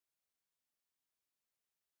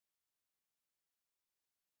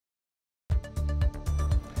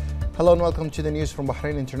Hello and welcome to the news from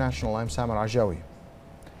Bahrain International. I'm Sam Al-Ajawi.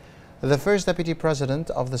 The first Deputy President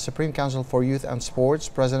of the Supreme Council for Youth and Sports,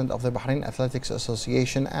 President of the Bahrain Athletics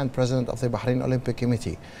Association and President of the Bahrain Olympic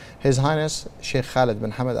Committee, His Highness Sheikh Khalid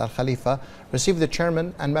bin Hamad Al Khalifa, received the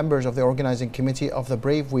Chairman and members of the Organizing Committee of the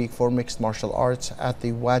Brave Week for Mixed Martial Arts at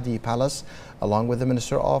the Wadi Palace, along with the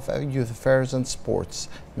Minister of Youth Affairs and Sports,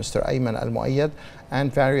 Mr. Ayman Al Muayyad,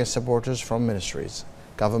 and various supporters from ministries,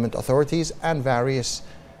 government authorities and various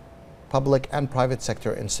public and private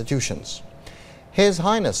sector institutions. His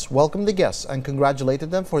Highness welcomed the guests and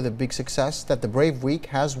congratulated them for the big success that the Brave Week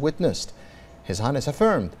has witnessed. His Highness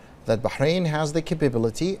affirmed that Bahrain has the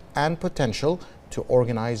capability and potential to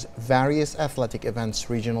organize various athletic events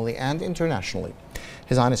regionally and internationally.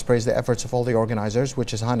 His Highness praised the efforts of all the organizers,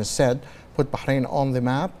 which His Highness said put Bahrain on the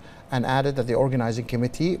map, and added that the organizing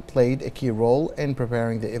committee played a key role in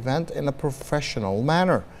preparing the event in a professional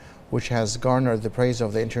manner, which has garnered the praise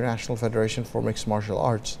of the International Federation for Mixed Martial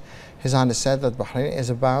Arts. His Highness said that Bahrain is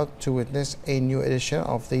about to witness a new edition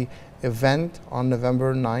of the event on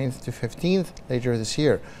November 9th to 15th later this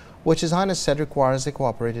year, which His Highness said requires the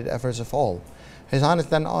cooperated efforts of all. His Highness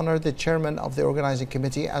then honored the chairman of the organizing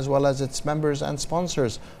committee as well as its members and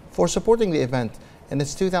sponsors for supporting the event in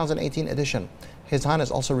its 2018 edition. His Highness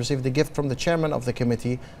also received a gift from the chairman of the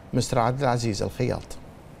committee, Mr. Abdul Aziz Al Khiyat.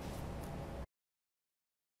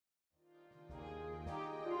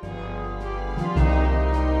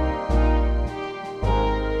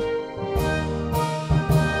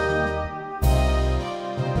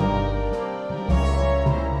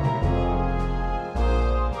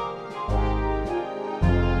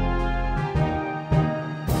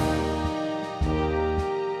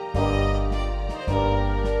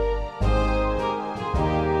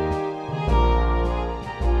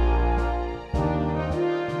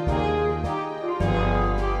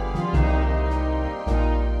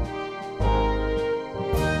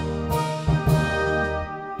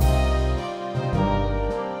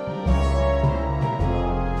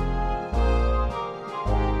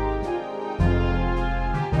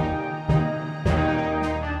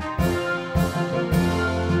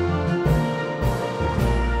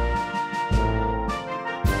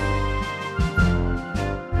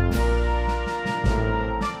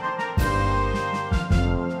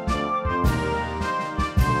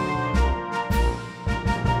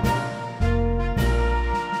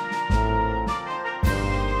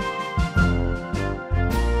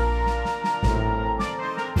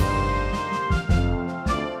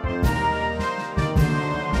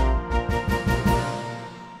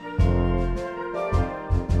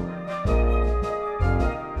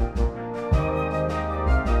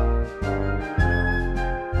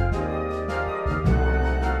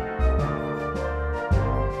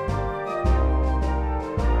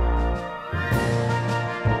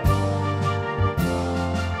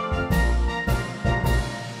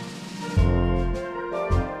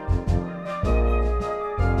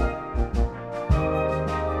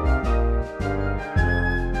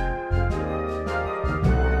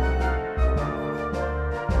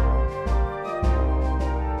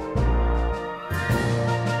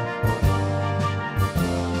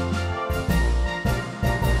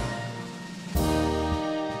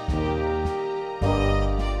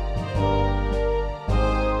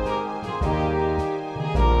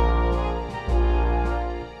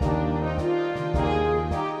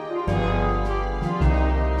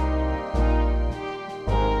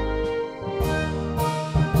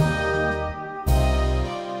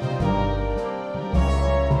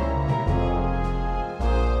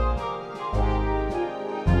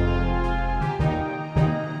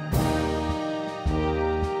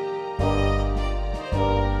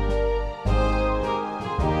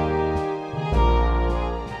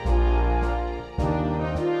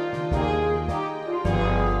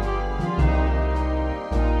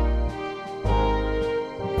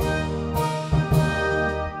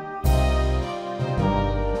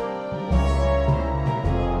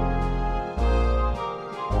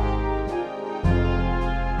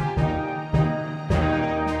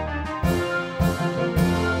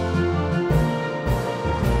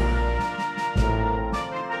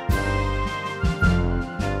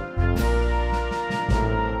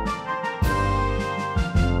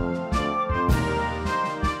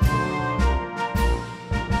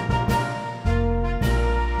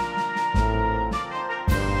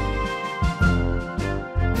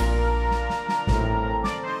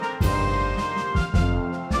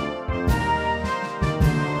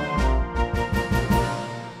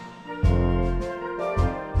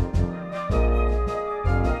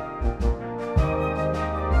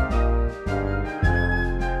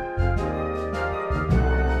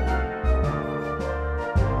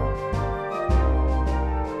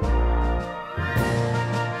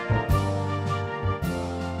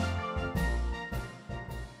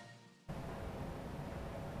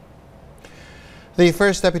 The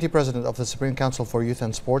first Deputy President of the Supreme Council for Youth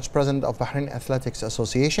and Sports, President of Bahrain Athletics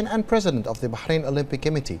Association and President of the Bahrain Olympic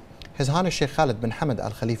Committee, His Highness Sheikh Khalid bin Hamad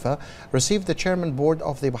Al Khalifa, received the Chairman Board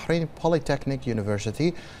of the Bahrain Polytechnic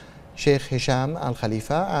University, Sheikh Hisham Al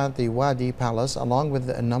Khalifa, at the Wadi Palace, along with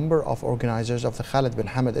a number of organizers of the Khalid bin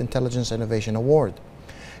Hamad Intelligence Innovation Award.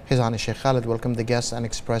 His Highness Sheikh Khalid welcomed the guests and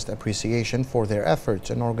expressed appreciation for their efforts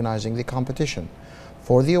in organizing the competition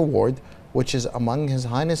for the award, which is among His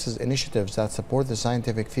Highness's initiatives that support the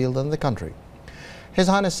scientific field in the country. His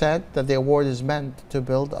Highness said that the award is meant to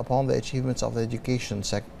build upon the achievements of the education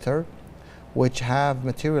sector, which have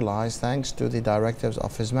materialized thanks to the directives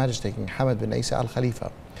of His Majesty King Hamad bin Isa Al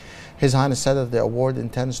Khalifa. His Highness said that the award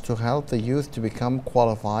intends to help the youth to become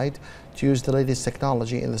qualified to use the latest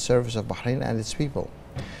technology in the service of Bahrain and its people.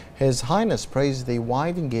 His Highness praised the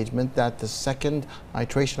wide engagement that the second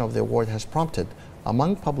iteration of the award has prompted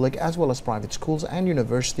among public as well as private schools and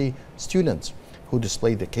university students, who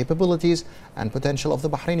displayed the capabilities and potential of the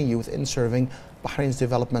Bahraini youth in serving Bahrain's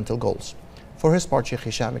developmental goals. For his part, Sheikh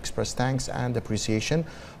Hisham expressed thanks and appreciation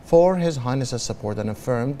for His Highness's support and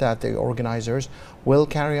affirmed that the organizers will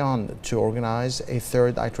carry on to organize a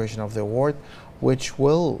third iteration of the award, which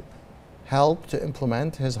will help to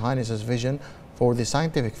implement His Highness's vision for the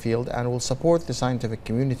scientific field and will support the scientific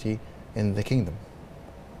community in the kingdom.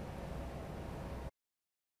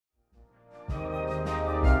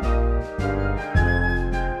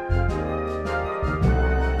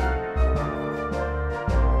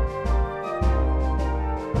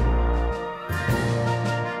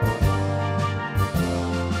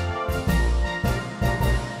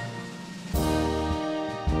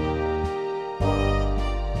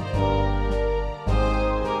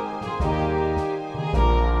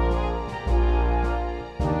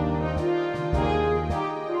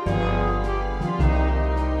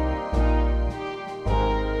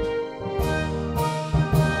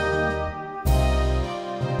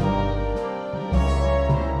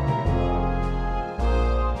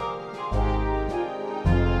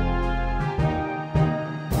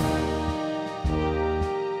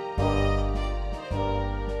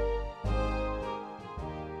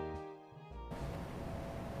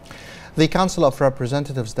 The Council of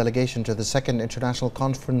Representatives delegation to the Second International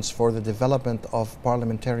Conference for the Development of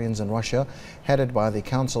Parliamentarians in Russia, headed by the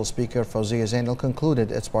Council Speaker Fawzia Zainal,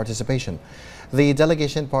 concluded its participation. The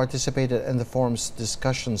delegation participated in the forum's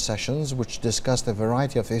discussion sessions, which discussed a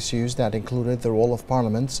variety of issues that included the role of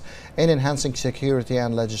parliaments in enhancing security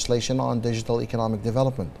and legislation on digital economic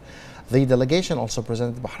development. The delegation also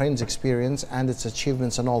presented Bahrain's experience and its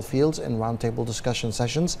achievements in all fields in roundtable discussion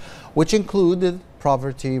sessions, which included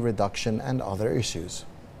poverty reduction and other issues.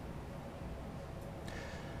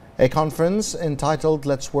 A conference entitled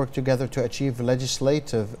 "Let's Work Together to Achieve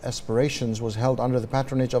Legislative Aspirations" was held under the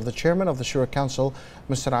patronage of the Chairman of the Shura Council,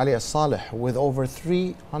 Mr. Ali As-Saleh, with over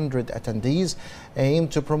 300 attendees,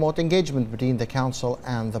 aimed to promote engagement between the Council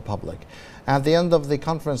and the public. At the end of the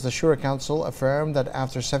conference, the Shura Council affirmed that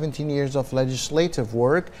after 17 years of legislative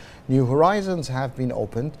work, new horizons have been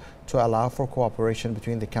opened to allow for cooperation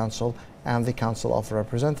between the Council and the Council of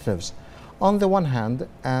Representatives on the one hand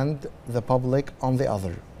and the public on the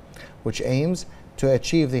other, which aims to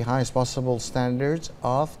achieve the highest possible standards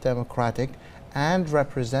of democratic and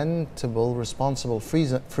representable responsible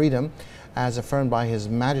freedom as affirmed by His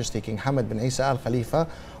Majesty King Hamad bin Isa Al Khalifa,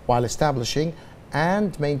 while establishing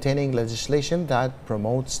and maintaining legislation that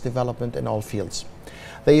promotes development in all fields.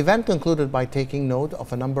 The event concluded by taking note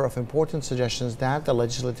of a number of important suggestions that the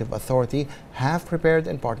Legislative Authority have prepared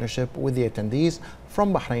in partnership with the attendees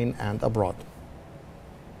from Bahrain and abroad.